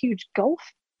yourself. There's a huge gulf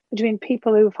between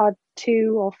people who've had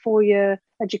 2 or 4 year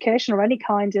education or any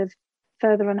kind of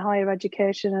further and higher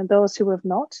education and those who have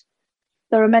not.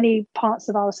 There are many parts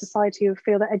of our society who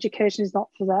feel that education is not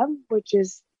for them, which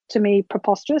is, to me,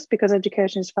 preposterous, because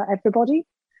education is for everybody.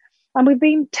 And we've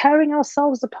been tearing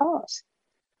ourselves apart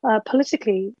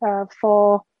politically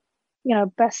for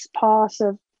best part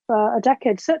of a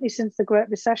decade, certainly since the Great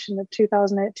Recession of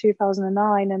 2008,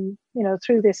 2009, and,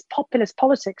 through this populist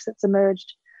politics that's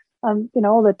emerged,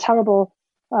 all the terrible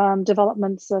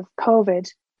developments of COVID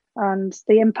and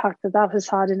the impact that has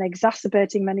had in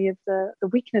exacerbating many of the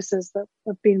weaknesses that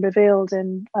have been revealed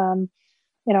in,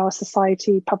 our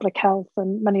society, public health,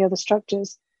 and many other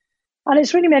structures. And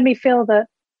it's really made me feel that,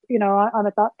 I'm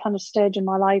at that kind of stage in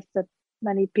my life that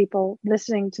many people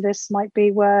listening to this might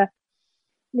be, where,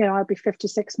 I'll be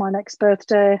 56 my next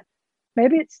birthday.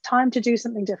 Maybe it's time to do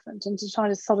something different and to try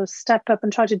to sort of step up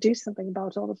and try to do something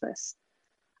about all of this.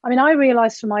 I mean, I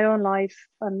realized from my own life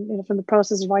and, from the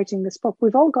process of writing this book,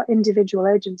 we've all got individual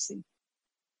agency.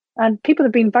 And people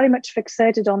have been very much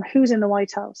fixated on who's in the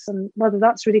White House and whether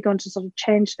that's really going to sort of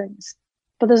change things.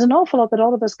 But there's an awful lot that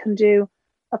all of us can do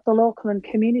at the local and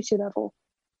community level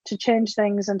to change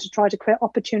things and to try to create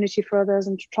opportunity for others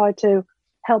and to try to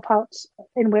help out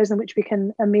in ways in which we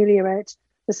can ameliorate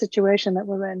the situation that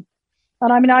we're in.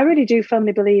 And I mean, I really do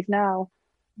firmly believe now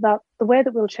that the way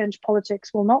that we'll change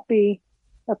politics will not be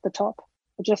at the top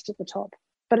or just at the top,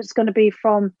 but it's going to be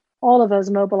from all of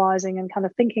us mobilizing and kind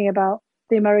of thinking about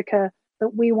the America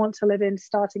that we want to live in,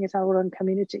 starting at our own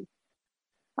community.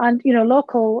 And,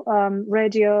 local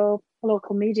radio,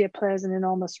 local media plays an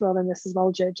enormous role in this as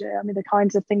well, JJ. I mean, the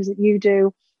kinds of things that you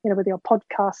do, with your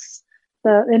podcasts,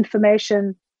 the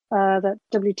information that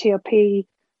WTOP,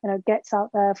 gets out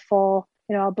there for,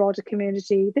 our broader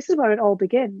community. This is where it all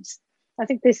begins. I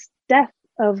think this death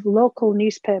of local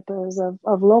newspapers,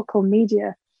 of local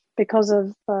media, because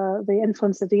of the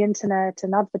influence of the internet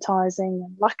and advertising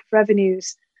and lack of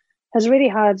revenues, has really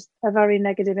had a very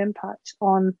negative impact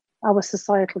on our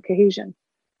societal cohesion.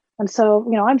 And so,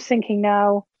 I'm thinking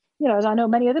now, as I know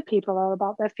many other people are,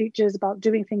 about their futures, about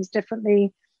doing things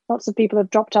differently. Lots of people have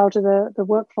dropped out of the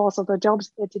workforce or the jobs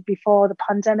that they did before the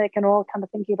pandemic and are all kind of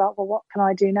thinking about, well, what can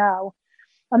I do now?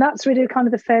 And that's really kind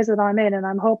of the phase that I'm in. And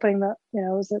I'm hoping that,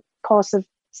 as a course of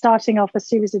starting off a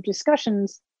series of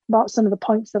discussions about some of the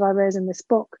points that I raise in this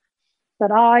book,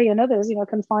 that I and others,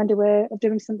 can find a way of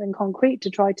doing something concrete to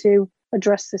try to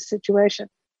address this situation.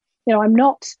 I'm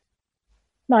not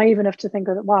naive enough to think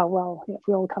that, wow, well, if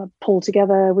we all kind of pull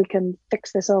together, we can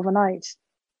fix this overnight.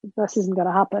 This isn't going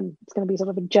to happen. It's going to be sort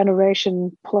of a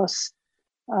generation plus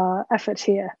effort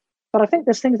here. But I think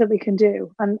there's things that we can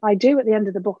do. And I do at the end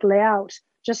of the book lay out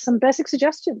just some basic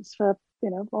suggestions for,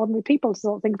 ordinary people to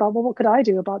sort of think about, well, what could I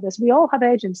do about this? We all have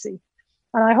agency.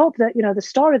 And I hope that, the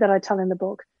story that I tell in the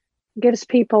book gives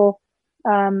people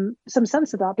some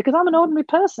sense of that, because I'm an ordinary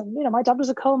person. My dad was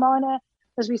a coal miner.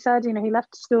 As we said, he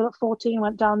left school at 14,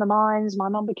 went down the mines. My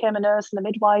mum became a nurse and a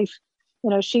midwife.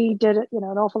 She did, an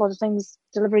awful lot of things,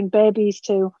 delivering babies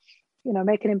to,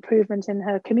 make an improvement in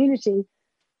her community.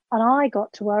 And I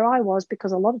got to where I was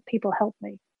because a lot of people helped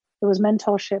me. There was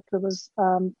mentorship, there was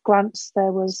grants,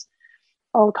 there was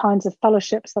all kinds of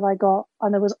fellowships that I got,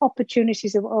 and there was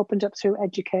opportunities that were opened up through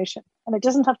education. And it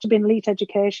doesn't have to be an elite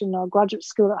education or graduate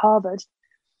school at Harvard.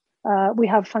 We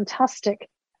have fantastic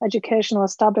educational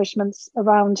establishments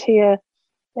around here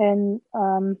in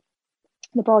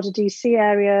the broader DC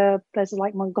area, places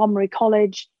like Montgomery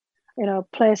College,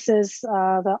 places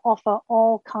that offer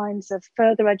all kinds of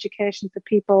further education for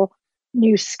people,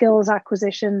 new skills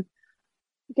acquisition.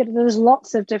 There's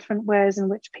lots of different ways in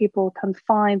which people can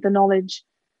find the knowledge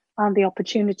and the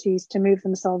opportunities to move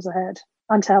themselves ahead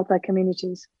and to help their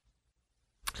communities.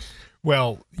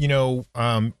 Well,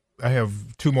 I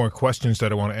have two more questions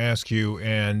that I want to ask you,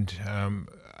 and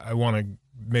I want to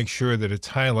make sure that it's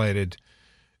highlighted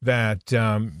that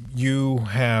you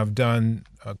have done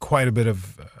quite a bit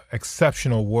of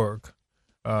exceptional work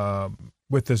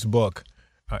with this book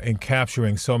in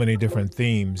capturing so many different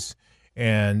themes.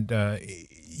 And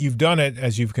you've done it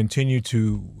as you've continued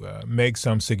to make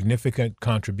some significant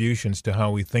contributions to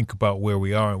how we think about where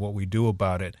we are and what we do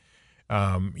about it,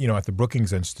 at the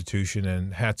Brookings Institution,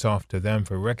 and hats off to them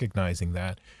for recognizing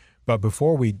that. But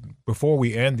before we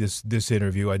end this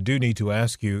interview, I do need to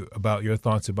ask you about your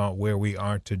thoughts about where we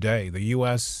are today. The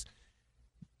U.S.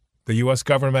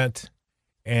 government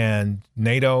and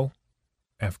NATO,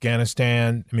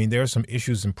 Afghanistan. I mean, there are some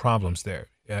issues and problems there.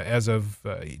 As of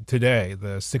today,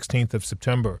 the 16th of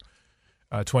September,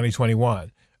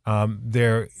 2021,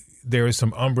 there is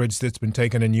some umbrage that's been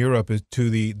taken in Europe to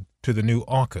the new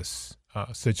AUKUS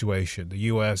situation, the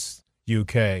U.S.,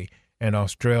 UK, and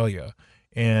Australia.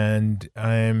 And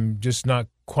I'm just not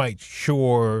quite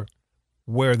sure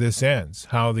where this ends,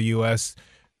 how the U.S.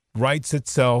 rights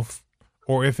itself,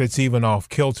 or if it's even off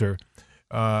kilter,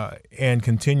 and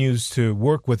continues to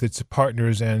work with its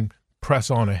partners and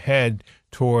press on ahead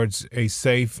towards a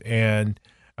safe and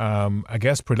I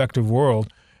guess, productive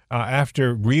world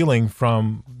after reeling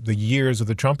from the years of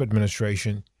the Trump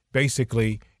administration,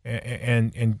 basically,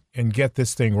 and get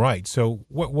this thing right. So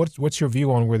what's your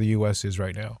view on where the U.S. is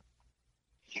right now?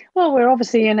 Well, we're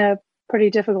obviously in a pretty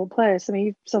difficult place. I mean,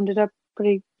 you've summed it up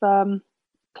pretty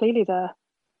clearly there.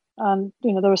 And,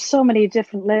 there are so many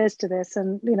different layers to this.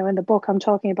 And, in the book, I'm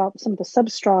talking about some of the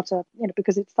substrata,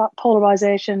 because it's that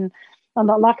polarization and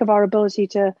that lack of our ability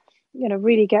to,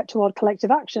 really get toward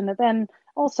collective action that then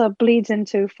also bleeds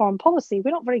into foreign policy.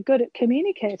 We're not very good at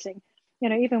communicating,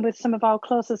 even with some of our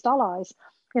closest allies.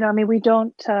 We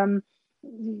don't,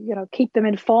 keep them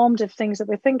informed of things that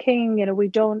we're thinking. We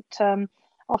don't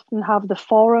often have the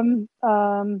forum,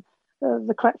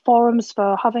 the correct forums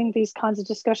for having these kinds of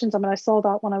discussions. I mean, I saw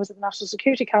that when I was at the National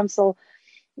Security Council.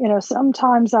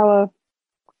 Sometimes our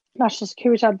national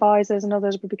security advisors and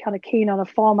others would be kind of keen on a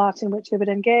format in which they would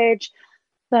engage.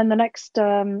 Then the next,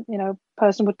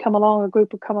 person would come along, a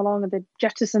group would come along, and they'd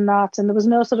jettison that, and there was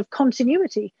no sort of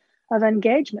continuity of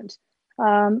engagement,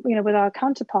 with our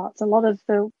counterparts. A lot of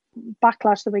the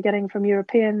backlash that we're getting from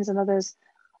Europeans and others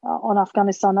on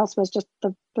Afghanistan elsewhere is just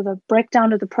the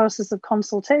breakdown of the process of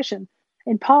consultation.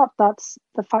 In part, that's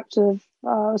the fact of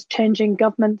us changing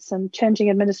governments and changing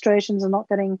administrations and not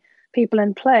getting people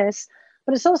in place.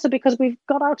 But it's also because we've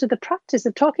got out of the practice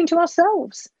of talking to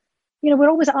ourselves. We're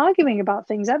always arguing about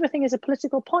things. Everything is a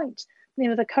political point.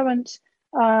 The current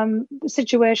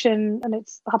situation, and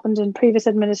it's happened in previous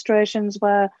administrations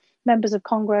where members of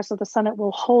Congress or the Senate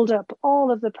will hold up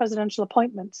all of the presidential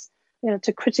appointments,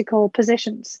 to critical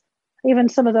positions, even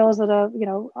some of those that are,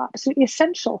 absolutely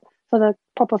essential for the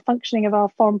proper functioning of our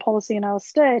foreign policy in our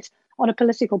state on a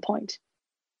political point.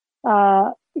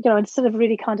 Instead of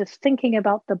really kind of thinking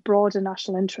about the broader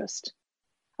national interest.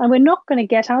 And we're not going to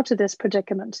get out of this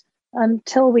predicament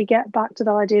until we get back to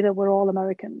the idea that we're all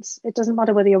Americans. It doesn't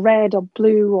matter whether you're red or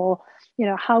blue or,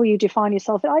 how you define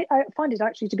yourself. I find it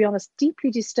actually, to be honest,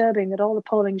 deeply disturbing that all the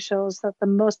polling shows that the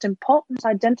most important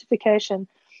identification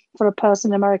for a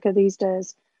person in America these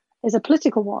days is a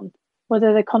political one,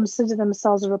 whether they consider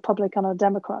themselves a Republican or a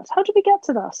Democrat. How did we get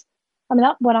to that? I mean,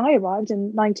 when I arrived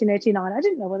in 1989, I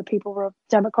didn't know whether people were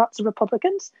Democrats or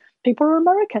Republicans. People were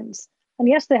Americans. And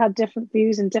yes, they had different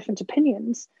views and different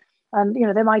opinions. And,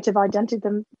 they might have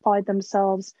identified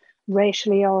themselves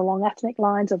racially or along ethnic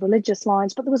lines or religious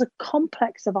lines, but there was a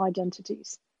complex of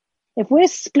identities. If we're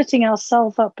splitting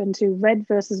ourselves up into red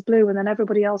versus blue, and then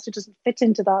everybody else who doesn't fit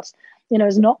into that,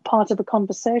 is not part of a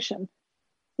conversation,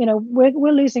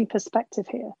 we're losing perspective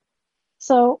here.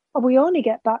 So we only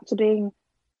get back to being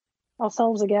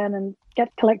ourselves again and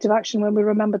get collective action when we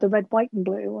remember the red, white, and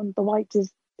blue, and the white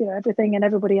is everything and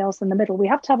everybody else in the middle. We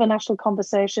have to have a national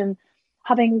conversation,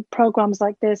 having programs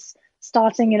like this,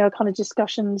 starting kind of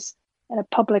discussions in a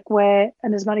public way,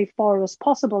 and as many fora as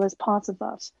possible is part of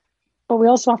that. But we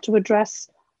also have to address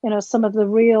some of the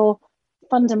real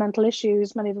fundamental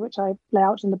issues, many of which I lay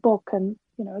out in the book. And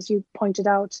as you pointed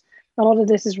out, a lot of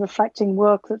this is reflecting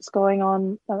work that's going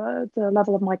on at the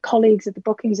level of my colleagues at the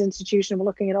Brookings Institution. We're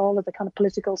looking at all of the kind of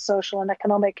political, social, and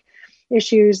economic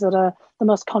issues that are the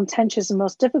most contentious and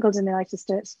most difficult in the United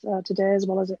States today, as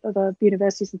well as other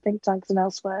universities and think tanks and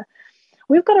elsewhere.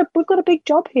 We've got a big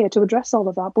job here to address all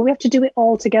of that, but we have to do it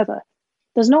all together.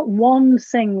 There's not one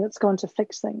thing that's going to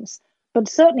fix things, but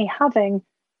certainly having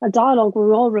a dialogue where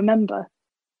we all remember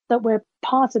that we're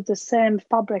part of the same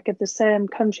fabric of the same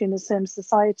country and the same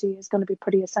society is going to be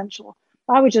pretty essential.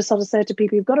 I would just sort of say to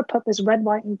people, you've got to put this red,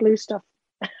 white, and blue stuff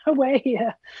away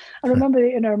here and remember that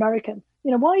you're American.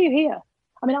 Why are you here?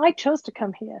 I mean, I chose to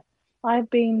come here. I've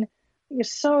been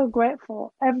so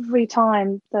grateful every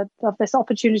time that of this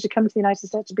opportunity to come to the United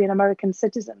States to be an American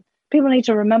citizen. People need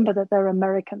to remember that they're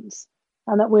Americans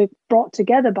and that we're brought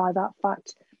together by that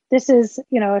fact. This is,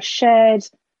 a shared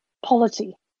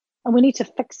polity, and we need to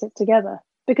fix it together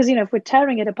because, if we're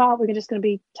tearing it apart, we're just going to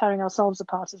be tearing ourselves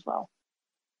apart as well.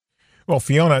 Well,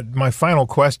 Fiona, my final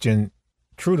question,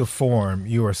 true to form,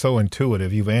 you are so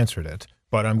intuitive, you've answered it.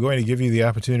 But I'm going to give you the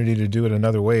opportunity to do it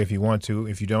another way if you want to.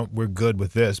 If you don't, we're good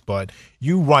with this. But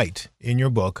you write in your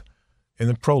book, in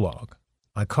the prologue,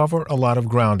 I cover a lot of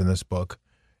ground in this book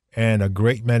and a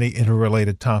great many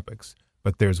interrelated topics.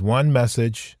 But there's one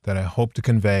message that I hope to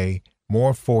convey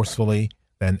more forcefully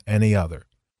than any other.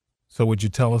 So would you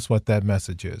tell us what that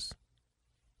message is?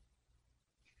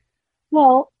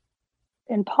 Well,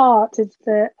 in part, it's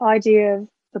the idea of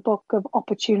the book of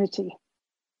opportunity.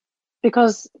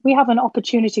 Because we have an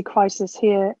opportunity crisis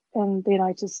here in the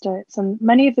United States. And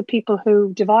many of the people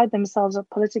who divide themselves up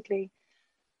politically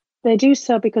They do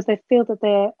so because they feel that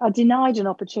they are denied an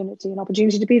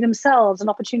opportunity to be themselves, an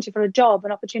opportunity for a job,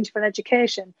 an opportunity for an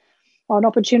education, or an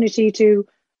opportunity to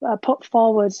put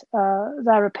forward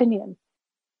their opinion.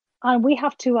 And we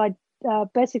have to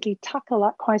basically tackle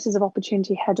that crisis of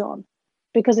opportunity head on,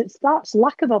 because it's that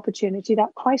lack of opportunity,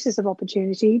 that crisis of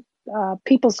opportunity,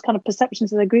 people's kind of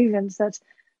perceptions of their grievance that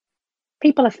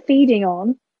people are feeding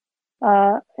on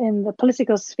in the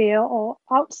political sphere or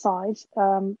outside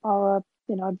our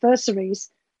adversaries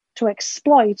to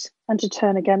exploit and to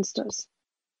turn against us.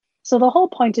 So the whole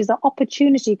point is that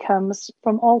opportunity comes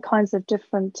from all kinds of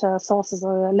different sources that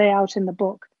I lay out in the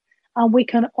book, and we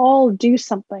can all do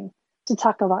something to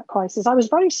tackle that crisis. I was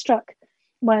very struck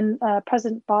when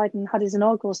President Biden had his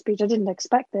inaugural speech. I didn't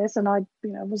expect this, and I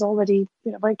was already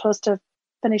very close to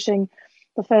finishing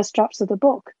the first drafts of the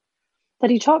book, that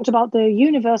he talked about the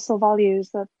universal values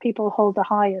that people hold the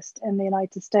highest in the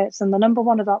United States. And the number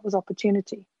one of that was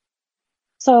opportunity.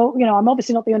 So, I'm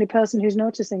obviously not the only person who's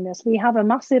noticing this. We have a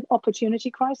massive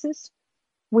opportunity crisis.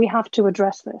 We have to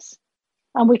address this,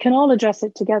 and we can all address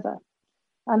it together.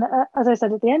 And as I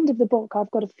said, at the end of the book, I've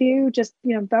got a few just,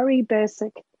 very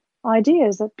basic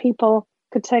ideas that people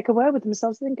could take away with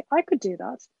themselves and think, I could do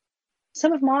that.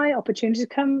 Some of my opportunities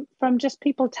come from just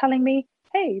people telling me,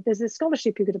 hey, there's this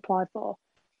scholarship you could apply for.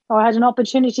 Or I had an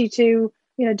opportunity to,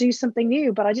 do something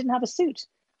new, but I didn't have a suit.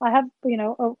 I have,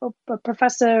 a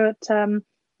professor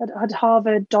at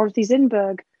Harvard, Dorothy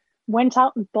Zinberg, went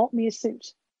out and bought me a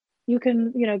suit. You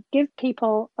can, give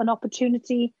people an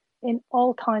opportunity in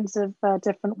all kinds of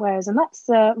different ways. And that's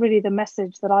really the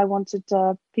message that I wanted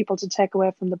people to take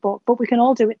away from the book. But we can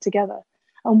all do it together.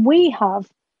 And we have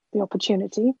the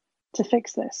opportunity to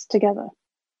fix this together.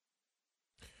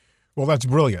 Well, that's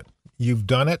brilliant. You've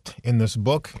done it in this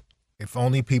book. If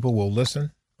only people will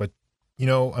listen. But,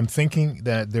 I'm thinking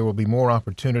that there will be more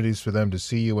opportunities for them to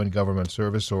see you in government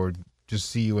service or just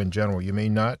see you in general. You may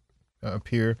not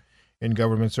appear in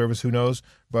government service, who knows?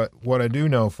 But what I do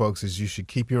know, folks, is you should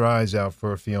keep your eyes out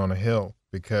for Fiona Hill,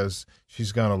 because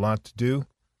she's got a lot to do,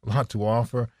 a lot to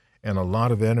offer, and a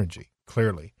lot of energy,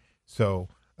 clearly. So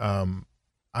I'm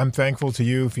thankful to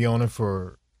you, Fiona,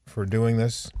 for doing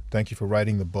this. Thank you for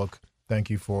writing the book. Thank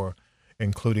you for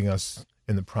including us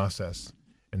in the process.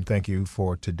 And thank you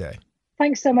for today.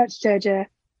 Thanks so much, JJ.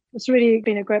 It's really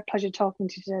been a great pleasure talking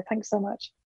to you today. Thanks so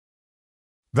much.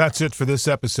 That's it for this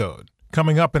episode.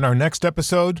 Coming up in our next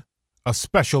episode, a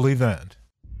special event.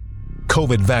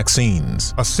 COVID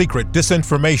vaccines, a secret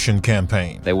disinformation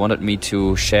campaign. They wanted me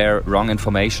to share wrong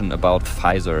information about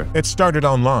Pfizer. It started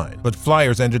online, but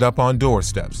flyers ended up on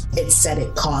doorsteps. It said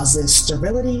it causes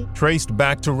sterility. Traced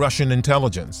back to Russian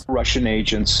intelligence. Russian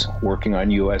agents working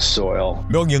on U.S. soil.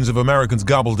 Millions of Americans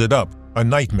gobbled it up. A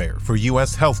nightmare for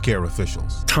U.S. healthcare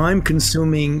officials.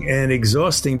 Time-consuming and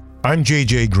exhausting. I'm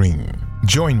J.J. Green.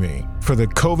 Join me for the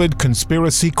COVID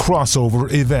Conspiracy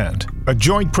Crossover event, a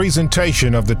joint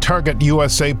presentation of the Target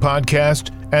USA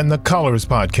podcast and the Colors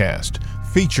podcast,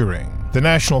 featuring the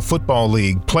National Football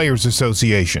League Players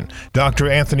Association,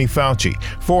 Dr. Anthony Fauci,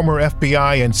 former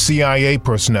FBI and CIA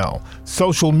personnel,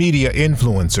 social media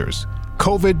influencers,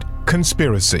 COVID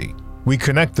Conspiracy. We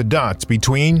connect the dots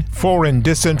between foreign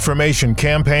disinformation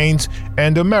campaigns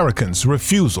and Americans'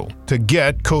 refusal to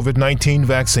get COVID-19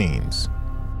 vaccines.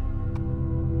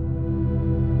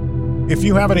 If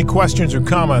you have any questions or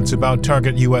comments about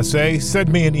Target USA,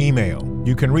 send me an email.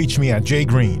 You can reach me at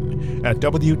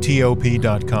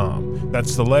jgreen@wtop.com.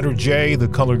 That's the letter J, the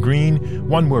color green,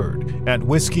 one word, at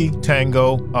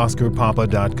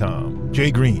whiskeytangooscarpapa.com.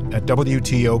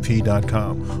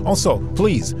 jgreen@wtop.com. Also,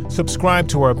 please subscribe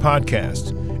to our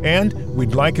podcast. And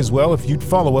we'd like as well if you'd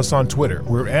follow us on Twitter.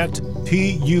 We're at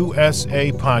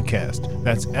TUSA Podcast.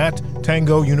 That's at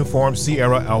Tango Uniform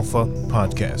Sierra Alpha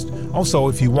Podcast. Also,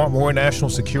 if you want more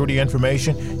national security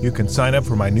information, you can sign up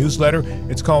for my newsletter.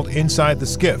 It's called Inside the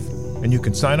Skiff, and you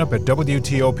can sign up at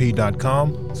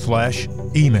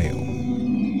WTOP.com/email.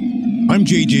 I'm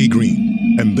JJ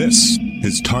Green, and this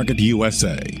is Target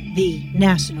USA, the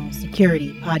National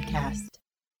Security Podcast.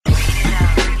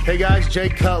 Hey guys, Jay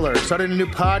Cutler. Started a new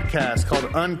podcast called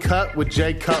Uncut with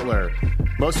Jay Cutler.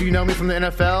 Most of you know me from the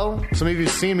NFL, some of you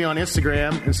have seen me on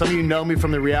Instagram, and some of you know me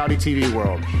from the reality TV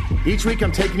world. Each week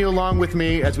I'm taking you along with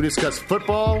me as we discuss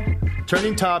football,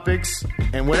 trending topics,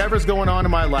 and whatever's going on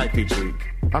in my life each week.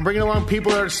 I'm bringing along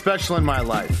people that are special in my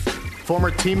life, former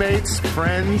teammates,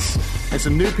 friends, and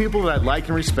some new people that I like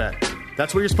and respect.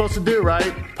 That's what you're supposed to do,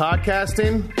 right?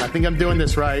 Podcasting? I think I'm doing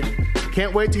this right.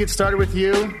 Can't wait to get started with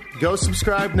you. Go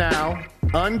subscribe now.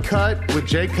 Uncut with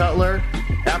Jay Cutler,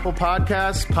 Apple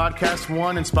Podcasts, Podcast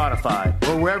One, and Spotify,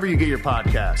 or wherever you get your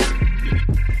podcasts.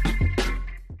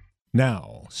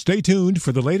 Now, stay tuned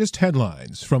for the latest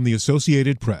headlines from the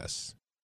Associated Press.